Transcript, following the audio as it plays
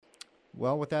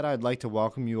Well, with that, I'd like to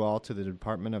welcome you all to the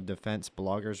Department of Defense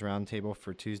Bloggers Roundtable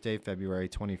for Tuesday, February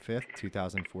 25th,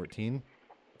 2014.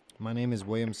 My name is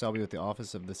William Selby with the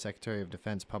Office of the Secretary of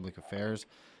Defense Public Affairs,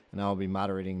 and I will be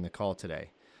moderating the call today.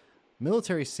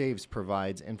 Military Saves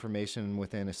provides information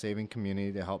within a saving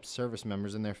community to help service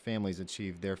members and their families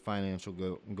achieve their financial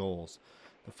goals.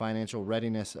 The financial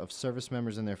readiness of service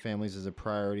members and their families is a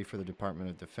priority for the Department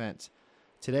of Defense.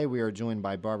 Today we are joined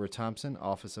by Barbara Thompson,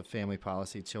 Office of Family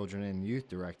Policy, Children and Youth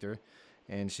Director,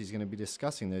 and she's going to be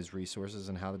discussing those resources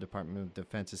and how the Department of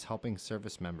Defense is helping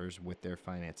service members with their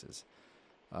finances.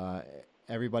 Uh,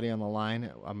 Everybody on the line,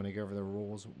 I'm going to go over the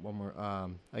rules one more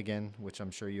again, which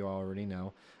I'm sure you already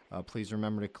know. Please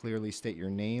remember to clearly state your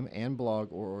name and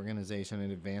blog or organization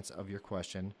in advance of your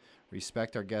question.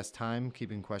 Respect our guest time,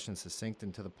 keeping questions succinct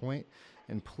and to the point.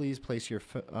 And please place your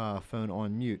phone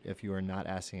on mute if you are not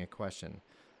asking a question.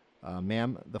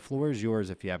 Ma'am, the floor is yours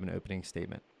if you have an opening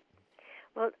statement.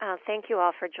 Well, thank you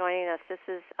all for joining us. This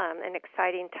is an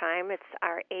exciting time. It's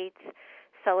our 8th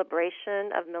celebration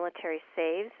of Military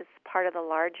Saves. It's part of the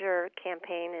larger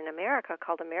campaign in America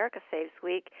called America Saves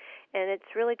Week, and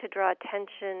it's really to draw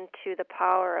attention to the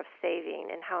power of saving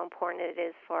and how important it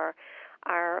is for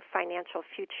our financial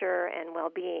future and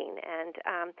well-being.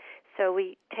 And so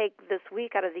we take this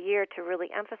week out of the year to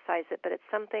really emphasize it, but it's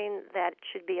something that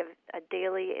should be a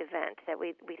daily event, that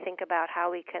we think about how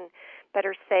we can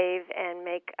better save and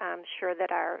make sure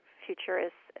that our future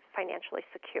is financially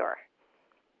secure.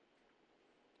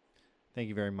 Thank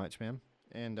you very much, ma'am.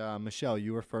 And Michelle,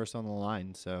 you were first on the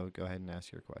line, so go ahead and ask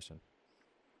your question.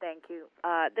 Thank you.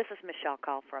 This is Michelle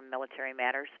Call from Military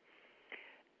Matters.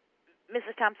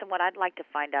 Mrs. Thompson, what I'd like to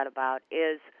find out about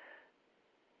is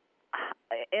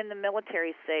in the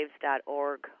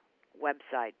militarysaves.org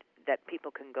website that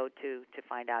people can go to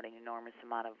find out an enormous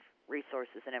amount of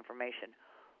resources and information.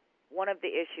 One of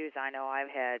the issues I know I've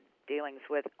had dealings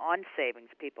with on savings,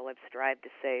 people have strived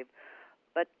to save,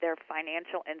 but their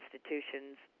financial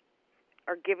institutions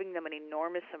are giving them an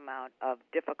enormous amount of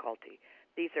difficulty.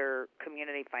 These are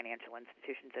community financial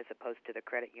institutions as opposed to the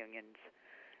credit unions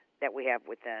that we have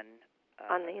within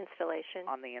on the installation.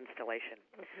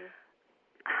 Mm-hmm.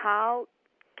 How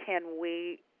can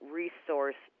we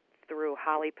resource through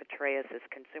Holly Petraeus'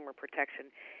 Consumer Protection?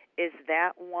 Is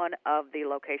that one of the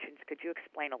locations? Could you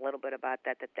explain a little bit about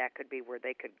that could be where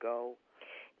they could go?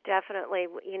 Definitely.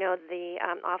 You know, the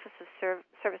Office of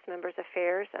Service Members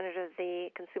Affairs under the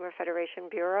Consumer Federation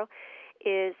Bureau,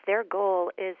 their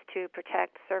goal is to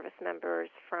protect service members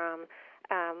from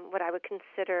what I would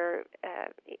consider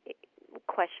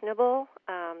questionable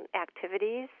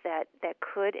activities that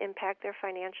could impact their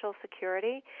financial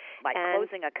security. Like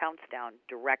closing accounts down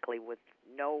directly with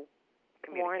no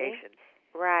communication.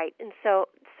 Right, and so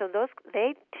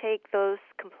they take those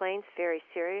complaints very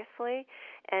seriously,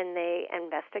 and they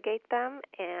investigate them,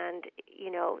 and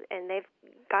and they've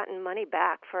gotten money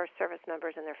back for service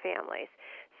members and their families.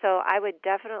 So I would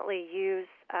definitely use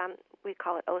we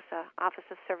call it OSA, Office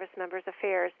of Service Members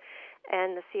Affairs,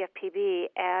 and the CFPB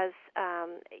as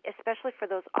especially for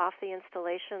those off the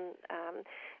installation,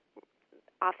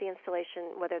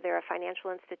 whether they're a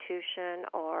financial institution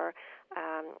or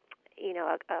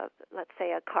let's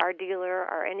say a car dealer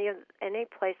or any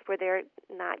place where they're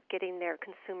not getting their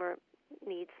consumer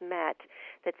needs met,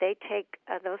 that they take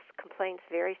those complaints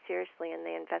very seriously and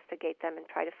they investigate them and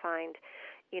try to find,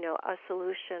 a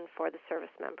solution for the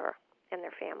service member and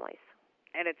their families.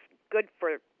 And it's good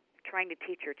for trying to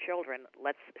teach your children,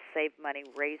 let's save money,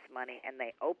 raise money, and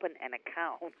they open an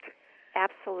account.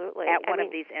 Absolutely. At one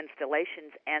of these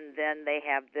installations, and then they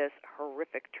have this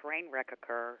horrific train wreck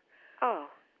occur. Oh.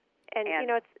 And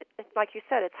it's like you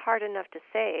said, it's hard enough to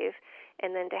save,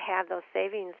 and then to have those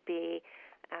savings be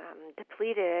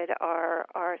depleted or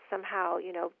somehow,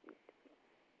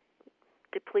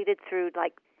 depleted through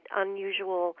like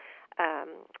unusual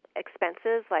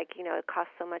expenses, like, it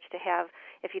costs so much to have,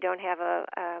 if you don't have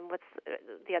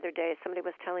the other day somebody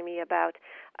was telling me about,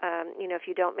 if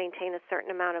you don't maintain a certain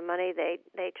amount of money, they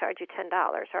charge you $10,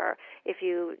 or if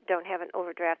you don't have an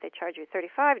overdraft, they charge you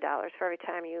 $35 for every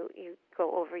time you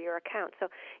go over your account. So,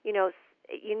 you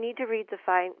need to read the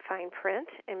fine print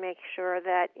and make sure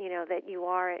that that you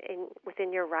are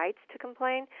within your rights to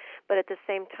complain, but at the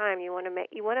same time you want to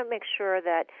make sure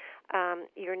that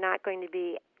you're not going to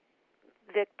be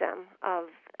victim of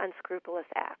unscrupulous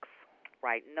acts.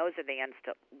 Right, and those are the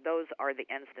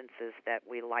instances that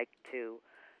we like to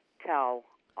tell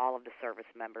all of the service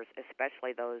members,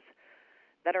 especially those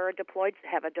that are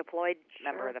have a deployed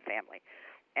member of the family,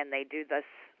 and they do this,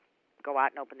 go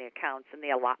out and open the accounts and the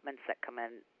allotments that come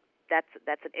in. That's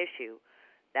an issue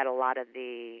that a lot of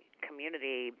the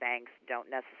community banks don't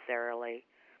necessarily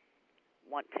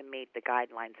want to meet the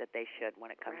guidelines that they should when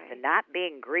it comes to not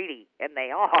being greedy, and they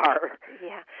are.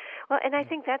 Yeah. Well, and I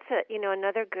think that's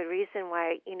another good reason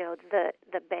why,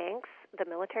 the banks, the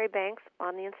military banks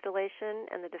on the installation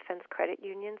and the defense credit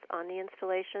unions on the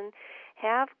installation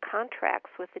have contracts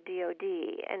with the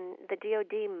DoD, and the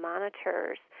DoD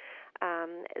monitors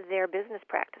their business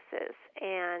practices,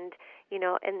 and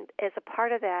and as a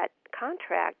part of that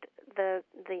contract, the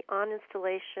on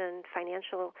installation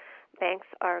financial banks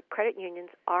or credit unions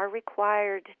are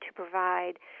required to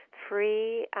provide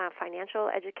free financial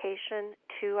education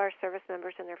to our service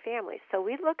members and their families. So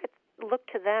we look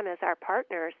to them as our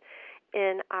partners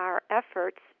in our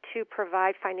efforts to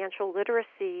provide financial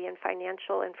literacy and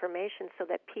financial information so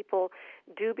that people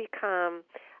do become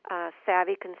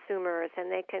savvy consumers,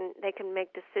 and they can make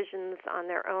decisions on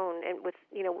their own and with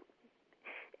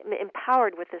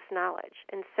empowered with this knowledge.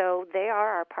 And so they are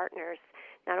our partners,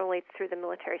 not only through the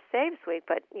Military Saves Week,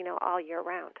 but all year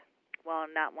round. Well,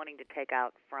 not wanting to take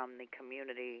out from the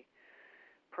community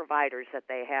providers that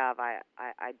they have, I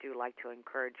do like to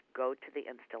encourage, go to the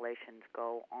installations,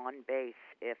 go on base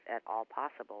if at all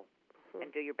possible,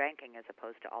 and do your banking as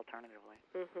opposed to alternatively.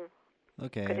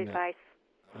 Okay. Good advice.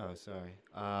 Oh, sorry.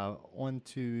 On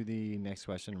to the next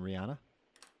question, Rihanna.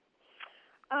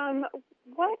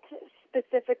 What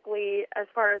specifically, as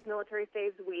far as Military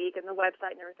Saves Week and the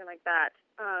website and everything like that,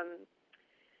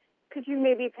 could you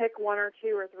maybe pick one or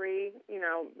two or three,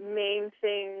 main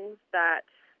things that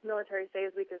Military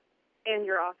Saves Week is, and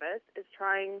your office is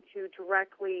trying to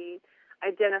directly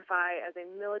identify as a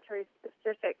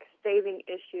military-specific saving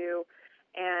issue,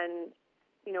 and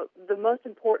the most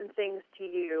important things to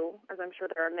you, as I'm sure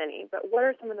there are many, but what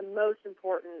are some of the most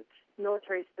important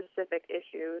military-specific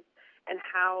issues, and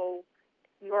how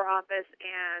your office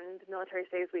and Military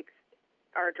Saves Week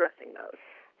are addressing those?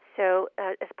 So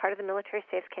as part of the Military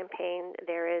Saves campaign,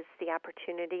 there is the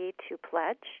opportunity to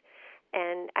pledge.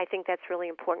 And I think that's really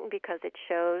important because it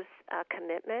shows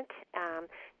commitment.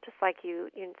 Just like you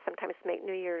sometimes make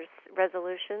New Year's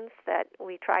resolutions that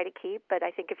we try to keep, but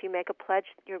I think if you make a pledge,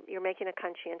 you're making a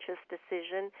conscientious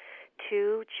decision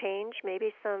to change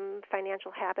maybe some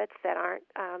financial habits that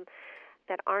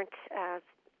aren't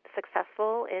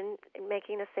successful in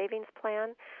making a savings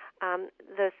plan.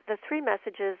 The three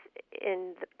messages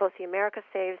in both the America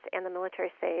Saves and the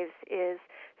Military Saves is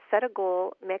set a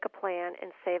goal, make a plan,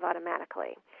 and save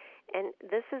automatically. And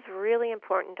this is really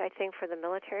important, I think, for the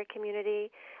military community,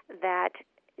 that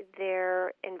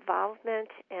their involvement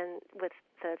with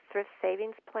the thrift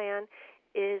savings plan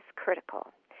is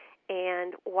critical.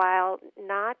 And while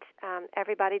not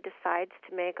everybody decides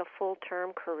to make a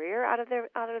full-term career out of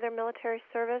their military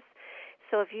service,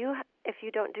 so if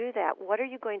you don't do that, what are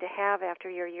you going to have after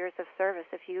your years of service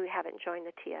if you haven't joined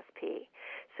the TSP?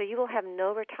 So you will have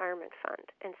no retirement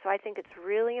fund. And so I think it's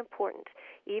really important,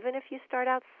 even if you start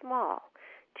out small,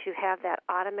 to have that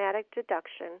automatic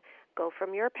deduction go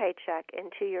from your paycheck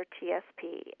into your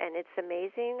TSP. And it's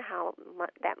amazing how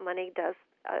that money does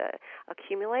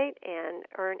accumulate and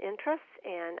earn interest,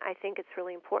 and I think it's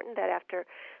really important that after,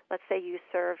 let's say you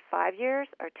serve 5 years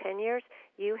or 10 years,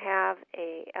 you have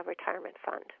a retirement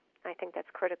fund. I think that's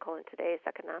critical in today's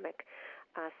economic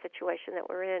situation that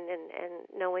we're in, and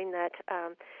knowing that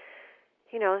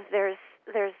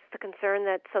there's the concern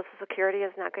that Social Security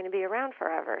is not going to be around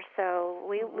forever. So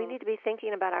we need to be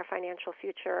thinking about our financial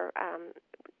future.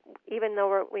 Even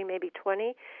though we may be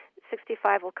 20,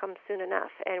 65 will come soon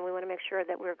enough, and we want to make sure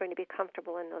that we're going to be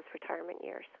comfortable in those retirement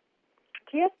years.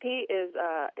 TSP is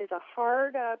a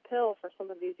hard pill for some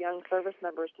of these young service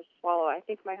members to swallow. I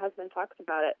think my husband talks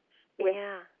about it with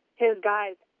his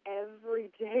guys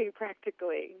every day,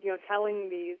 practically. Telling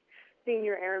these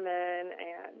senior airmen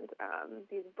and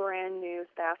these brand new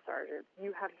staff sergeants,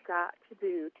 you have got to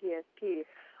do TSP.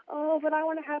 Oh, but I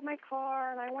want to have my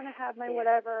car, and I want to have my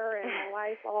whatever, and my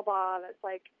life, blah, blah, blah. And it's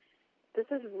like, this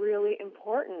is really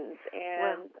important.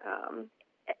 And,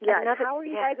 how are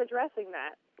you guys addressing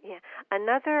that? Yeah.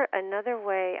 Another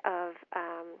way of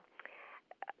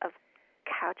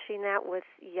couching that with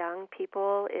young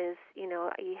people is,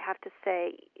 you have to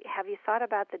say, have you thought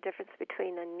about the difference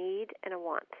between a need and a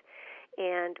want?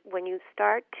 And when you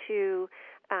start to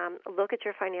look at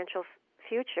your financial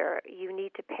future, you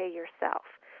need to pay yourself,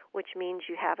 which means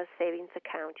you have a savings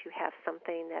account, you have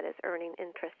something that is earning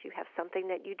interest, you have something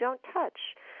that you don't touch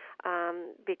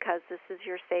because this is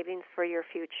your savings for your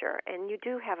future. And you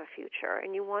do have a future,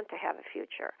 and you want to have a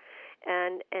future.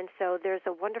 And so there's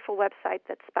a wonderful website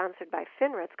that's sponsored by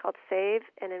FINRA. It's called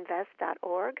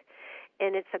saveandinvest.org,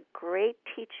 and it's a great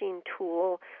teaching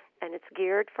tool and it's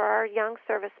geared for our young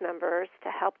service members to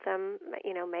help them,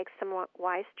 make some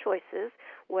wise choices,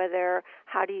 whether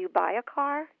how do you buy a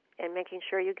car and making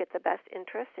sure you get the best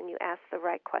interest and you ask the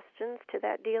right questions to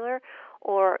that dealer,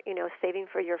 or, saving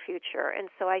for your future. And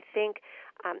so I think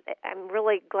I'm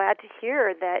really glad to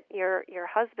hear that your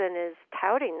husband is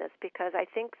touting this, because I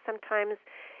think sometimes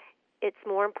it's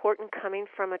more important coming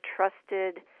from a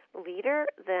trusted leader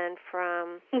than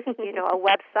from a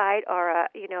website or a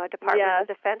Department of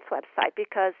Defense website,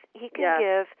 because he can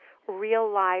give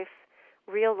real life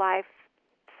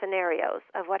scenarios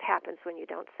of what happens when you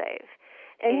don't save.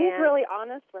 And he's really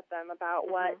honest with them about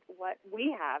what we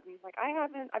have. He's like,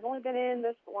 I've only been in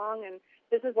this long, and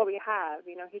this is what we have.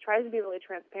 He tries to be really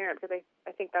transparent, because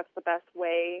I think that's the best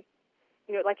way.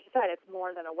 Like you said, it's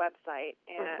more than a website.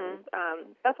 And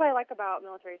that's what I like about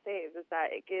Military Saves, is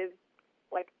that it gives,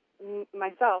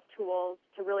 myself tools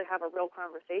to really have a real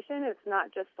conversation. It's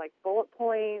not just like bullet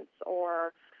points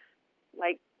or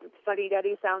like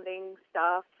fuddy-duddy sounding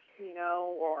stuff,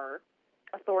 or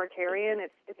authoritarian.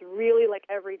 It's really like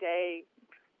everyday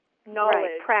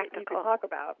knowledge, practical, that you can talk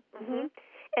about.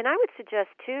 And I would suggest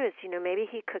too is maybe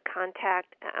he could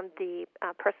contact the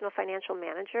personal financial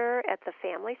manager at the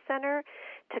family center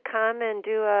to come and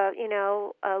do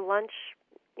a lunch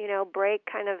break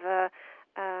kind of a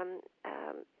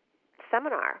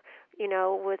seminar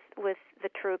with the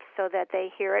troops, so that they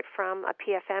hear it from a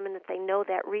PFM and that they know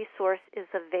that resource is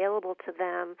available to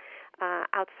them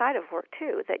outside of work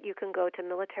too, that you can go to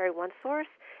Military One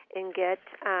Source and get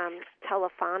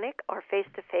telephonic or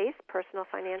face-to-face personal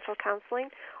financial counseling,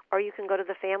 or you can go to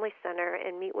the Family Center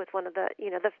and meet with one of the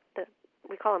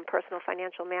we call them personal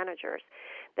financial managers.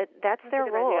 That's their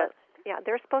role. Yeah,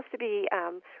 they're supposed to be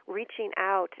reaching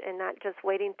out and not just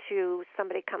waiting till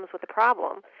somebody comes with a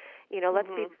problem. Let's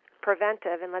be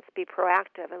preventive and let's be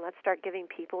proactive and let's start giving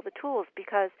people the tools,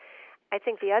 because I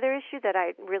think the other issue that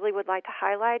I really would like to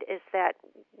highlight is that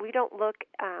we don't look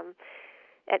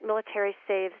at Military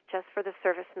Saves just for the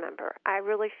service member. I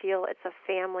really feel it's a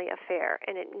family affair,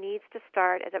 and it needs to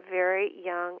start at a very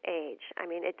young age. I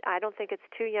mean, I don't think it's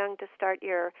too young to start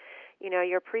your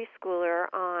preschooler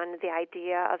on the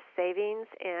idea of savings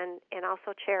and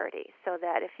also charity, so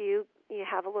that if you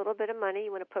have a little bit of money,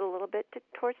 you want to put a little bit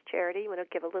towards charity, you want to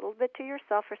give a little bit to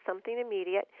yourself for something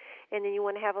immediate, and then you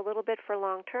want to have a little bit for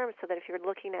long term, so that if you're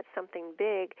looking at something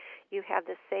big, you have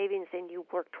the savings and you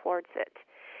work towards it.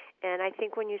 And I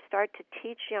think when you start to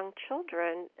teach young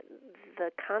children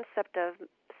the concept of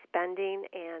spending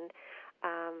and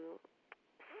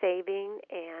saving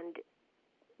and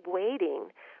waiting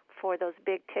for those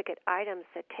big ticket items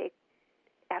that take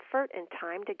effort and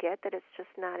time to get, that it's just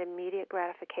not immediate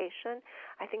gratification,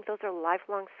 I think those are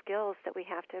lifelong skills that we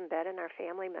have to embed in our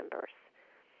family members.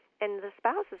 And the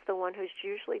spouse is the one who's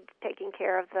usually taking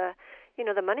care of the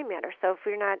money matter. So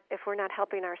if we're not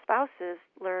helping our spouses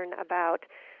learn about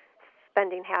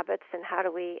spending habits and how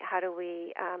do we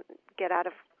get out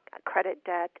of credit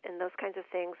debt and those kinds of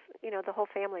things, the whole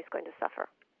family is going to suffer.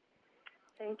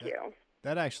 Thank you.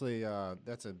 That actually,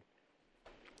 that's a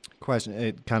question.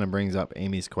 It kind of brings up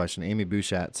Amy's question. Amy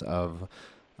Bouchatz of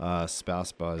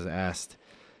Spouse Buzz asked,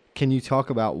 can you talk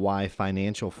about why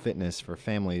financial fitness for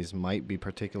families might be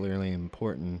particularly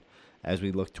important as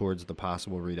we look towards the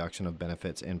possible reduction of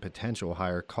benefits and potential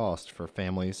higher costs for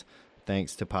families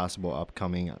thanks to possible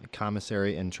upcoming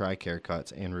commissary and TRICARE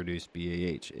cuts and reduced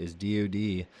BAH? Is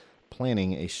DoD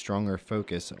planning a stronger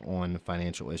focus on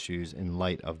financial issues in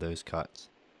light of those cuts?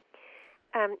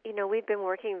 We've been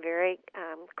working very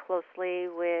closely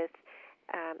with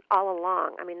all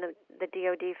along. I mean, the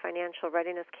DoD Financial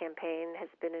Readiness Campaign has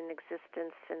been in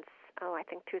existence since, I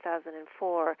think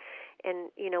 2004. And,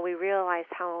 we realize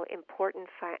how important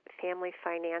family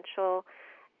financial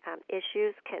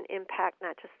issues can impact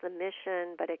not just the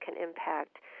mission, but it can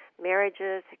impact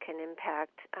marriages, it can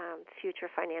impact future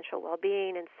financial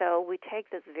well-being. And so we take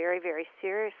this very, very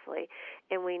seriously.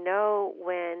 And we know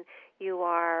when you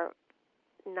are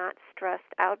not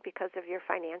stressed out because of your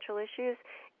financial issues,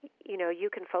 you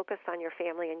can focus on your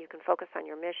family and you can focus on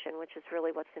your mission, which is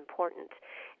really what's important.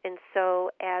 And so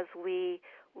as we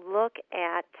look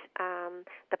at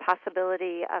the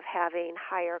possibility of having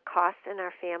higher costs in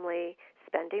our family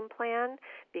spending plan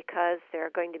because there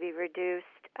are going to be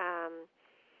reduced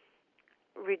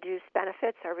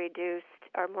benefits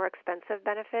or more expensive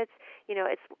benefits,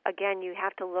 it's, again, you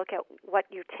have to look at what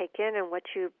you take in and what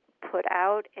you put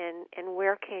out and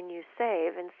where can you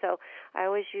save. And so I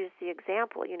always use the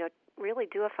example, really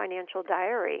do a financial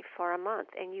diary for a month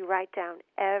and you write down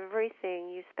everything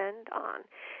you spend on.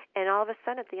 And all of a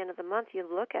sudden at the end of the month you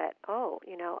look at,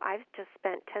 I've just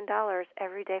spent $10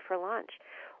 every day for lunch.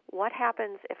 what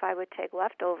happens if I would take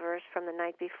leftovers from the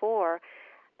night before?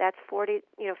 That's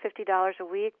 $50 a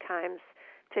week times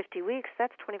 50 weeks.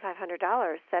 That's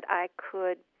 $2,500 that I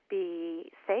could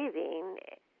be saving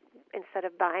instead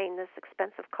of buying this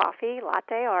expensive coffee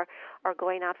latte or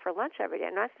going out for lunch every day.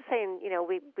 I'm not saying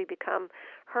we become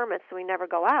hermits and we never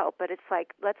go out, but it's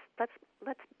like let's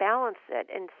balance it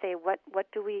and say what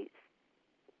do we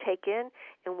take in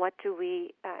and what do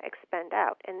we expend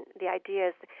out. And the idea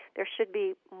is there should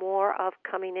be more of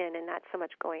coming in and not so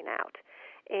much going out.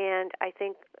 And I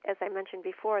think, as I mentioned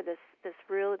before, this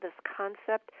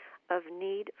concept of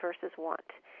need versus want.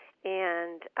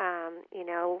 And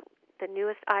the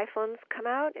newest iPhones come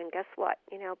out, and guess what?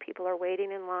 People are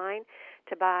waiting in line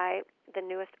to buy the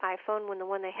newest iPhone when the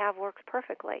one they have works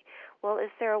perfectly. Well,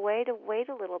 is there a way to wait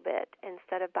a little bit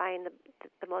instead of buying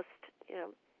the most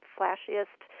flashiest,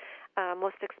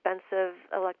 most expensive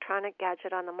electronic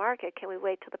gadget on the market? Can we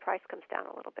wait till the price comes down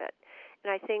a little bit?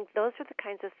 And I think those are the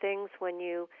kinds of things when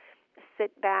you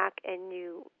sit back and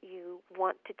you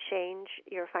want to change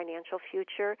your financial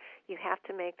future, you have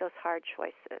to make those hard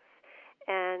choices.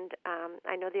 And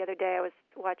I know the other day I was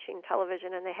watching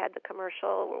television and they had the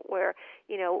commercial where,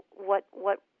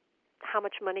 how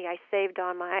much money I saved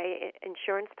on my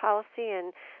insurance policy,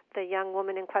 and the young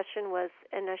woman in question was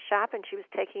in a shop and she was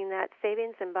taking that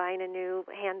savings and buying a new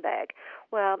handbag.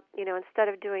 Well, instead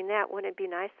of doing that, wouldn't it be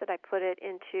nice that I put it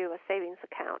into a savings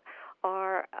account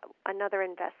or another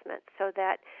investment so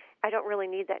that I don't really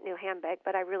need that new handbag,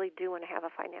 but I really do want to have a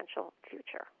financial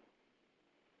future.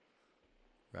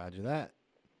 Roger that.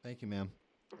 Thank you, ma'am.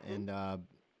 Mm-hmm. And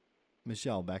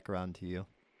Michelle, back around to you.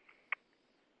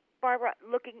 Barbara,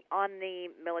 looking on the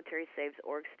Military Saves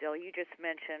org still, you just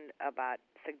mentioned about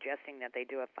suggesting that they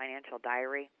do a financial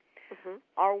diary. Mm-hmm.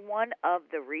 Are one of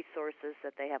the resources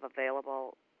that they have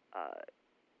available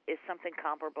is something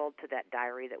comparable to that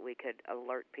diary that we could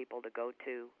alert people to go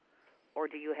to? Or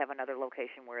do you have another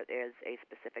location where it is a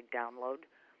specific download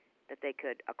that they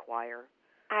could acquire?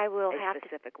 I will a have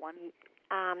specific one?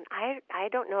 I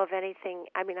don't know of anything.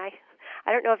 I mean, I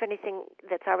don't know of anything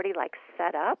that's already like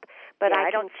set up. But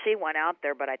I don't see one out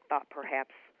there. But I thought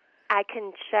perhaps I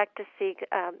can check to see.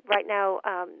 Right now,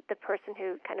 the person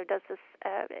who kind of does this,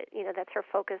 that's her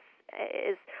focus,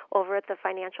 is over at the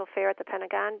financial fair at the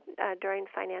Pentagon during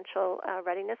financial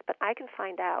readiness. But I can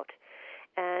find out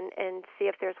and see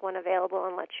if there's one available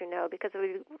and let you know, because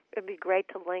it'd be great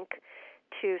to link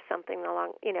to something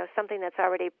along, something that's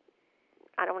already,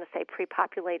 I don't want to say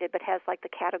pre-populated, but has like the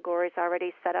categories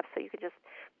already set up, so you could just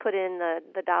put in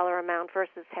the dollar amount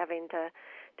versus having to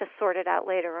sort it out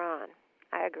later on.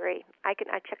 I agree.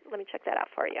 Let me check that out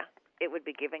for you. It would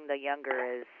be giving the younger,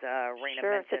 as Rena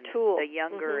sure, mentioned, it's a tool. The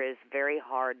younger Mm-hmm. is very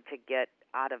hard to get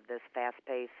out of this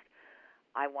fast-paced,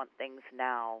 I want things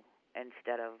now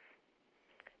instead of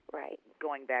right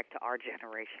going back to our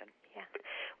generation. Yeah.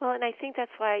 Well, and I think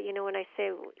that's why, when I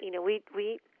say,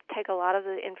 we take a lot of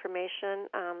the information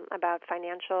about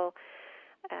financial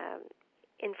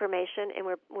information, and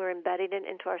we're embedding it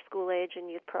into our school age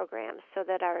and youth programs so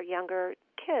that our younger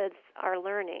kids are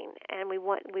learning, and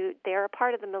they're a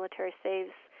part of the Military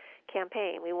Saves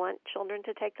campaign. We want children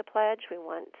to take the pledge. We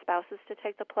want spouses to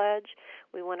take the pledge.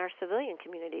 We want our civilian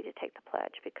community to take the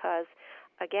pledge because,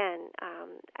 again,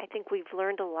 I think we've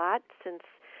learned a lot since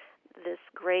this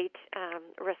great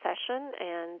recession,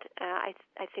 and I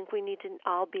think we need to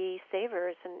all be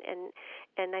savers, and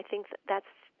I think that's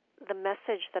the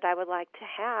message that I would like to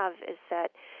have is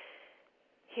that,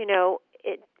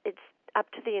 it's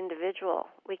up to the individual.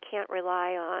 We can't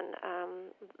rely on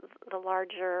the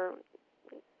larger,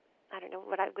 I don't know,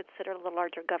 what I would consider the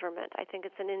larger government. I think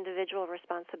it's an individual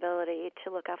responsibility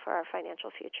to look out for our financial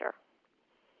future.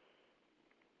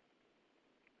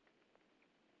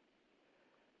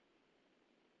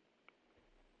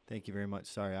 Thank you very much.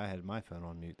 Sorry, I had my phone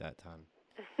on mute that time.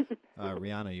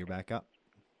 Rihanna, you're back up?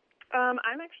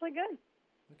 I'm actually good.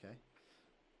 Okay.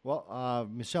 Well,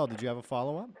 Michelle, did you have a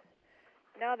follow-up?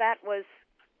 No, that was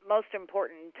most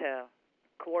important to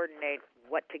coordinate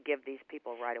what to give these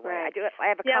people right away. Right. I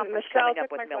have a conference Michelle coming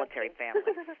up with military families.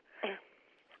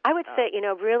 I would say,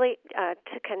 really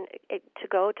to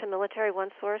go to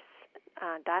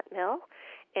militaryonesource.mil,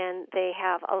 and they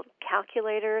have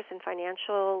calculators and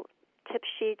financial tip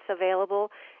sheets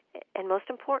available. And most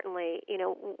importantly,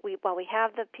 while we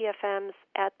have the PFMs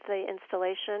at the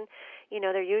installation,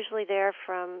 they're usually there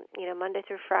from, Monday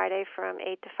through Friday from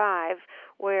 8 to 5,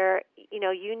 where,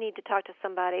 you need to talk to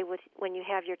somebody when you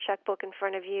have your checkbook in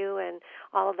front of you and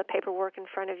all of the paperwork in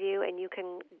front of you, and you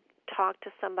can talk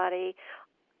to somebody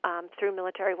through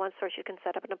Military One Source, you can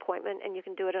set up an appointment, and you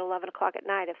can do it at 11 o'clock at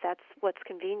night if that's what's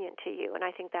convenient to you. And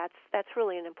I think that's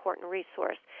really an important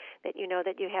resource, that you know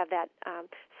that you have that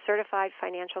certified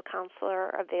financial counselor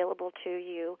available to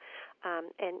you,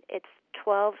 and it's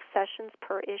 12 sessions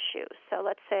per issue. So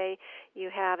let's say you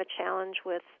have a challenge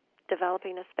with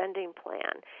developing a spending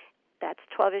plan. That's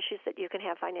 12 issues that you can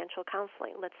have financial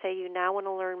counseling. Let's say you now want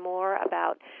to learn more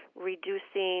about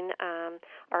reducing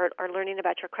or learning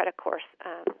about your credit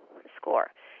score.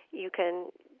 You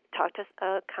can talk to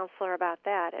a counselor about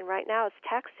that. And right now it's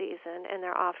tax season, and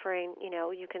they're offering,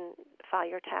 you can file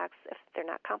your tax, if they're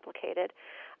not complicated,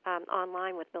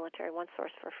 online with Military One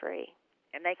Source for free.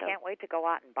 And they can't wait to go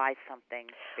out and buy something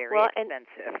very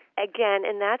expensive.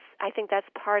 And I think that's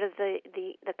part of the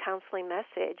counseling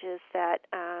message, is that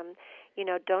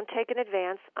don't take an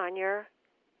advance on your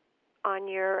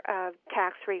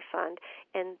tax refund,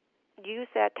 and use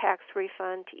that tax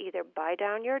refund to either buy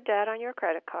down your debt on your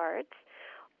credit cards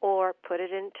or put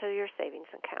it into your savings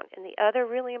account. And the other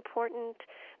really important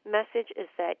message is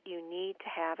that you need to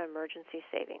have emergency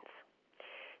savings.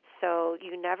 So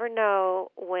you never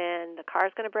know when the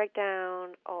car's going to break down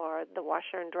or the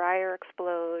washer and dryer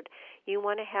explode. You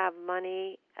want to have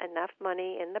enough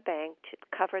money in the bank to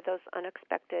cover those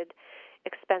unexpected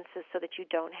expenses, so that you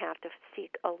don't have to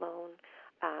seek a loan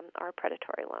or a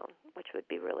predatory loan, which would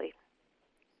be really,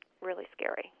 really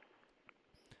scary.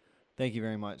 Thank you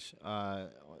very much. On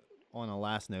a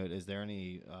last note, is there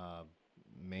any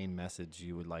main message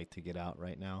you would like to get out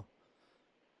right now,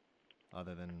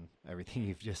 other than everything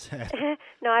you've just said?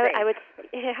 No, I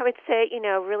would say,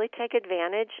 really take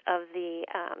advantage of the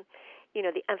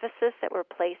emphasis that we're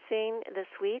placing this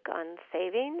week on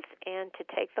savings, and to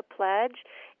take the pledge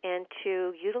and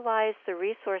to utilize the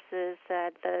resources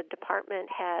that the department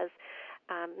has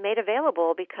made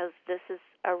available, because this is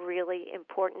a really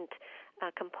important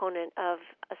component of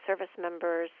a service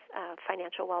member's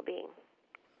financial well-being.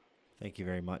 Thank you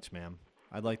very much, ma'am.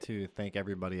 I'd like to thank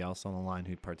everybody else on the line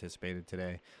who participated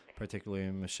today,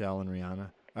 particularly Michelle and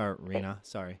Rena.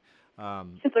 Sorry.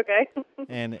 It's okay.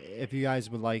 And if you guys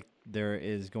would like, there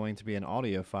is going to be an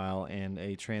audio file and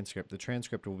a transcript. The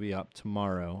transcript will be up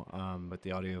tomorrow, but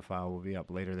the audio file will be up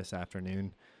later this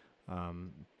afternoon.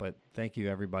 But thank you,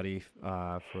 everybody,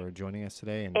 for joining us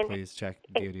today, and please check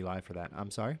DoDLive for that.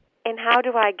 I'm sorry? And how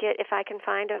do I get, if I can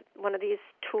find one of these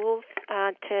tools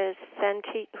to send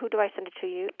to, who do I send it to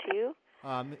you?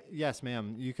 Yes,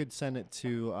 ma'am. You could send it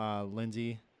to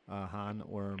Lindsay Hahn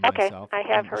or Okay, myself. I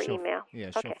have her email. Yeah,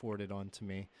 okay. She'll forward it on to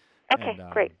me. Okay,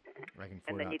 great. I can forward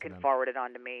and then it you to can them. forward it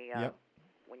on to me Yep.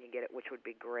 when you get it, which would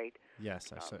be great.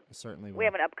 Yes, I certainly will. We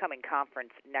have an upcoming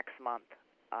conference next month,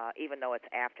 even though it's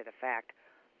after the fact,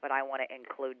 but I want to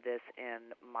include this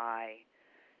in my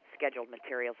scheduled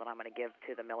materials that I'm going to give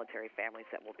to the military families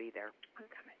that will be there.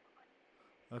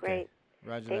 Okay. Great.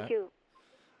 Roger Thank that. you.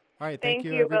 All right. Thank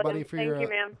you, everybody, for your. Thank you,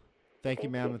 ma'am. Thank you,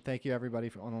 ma'am, and thank you,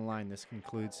 everybody, on the line. This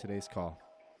concludes today's call.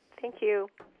 Thank you.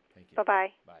 Thank you.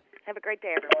 Bye-bye. Bye. Have a great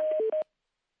day, everyone.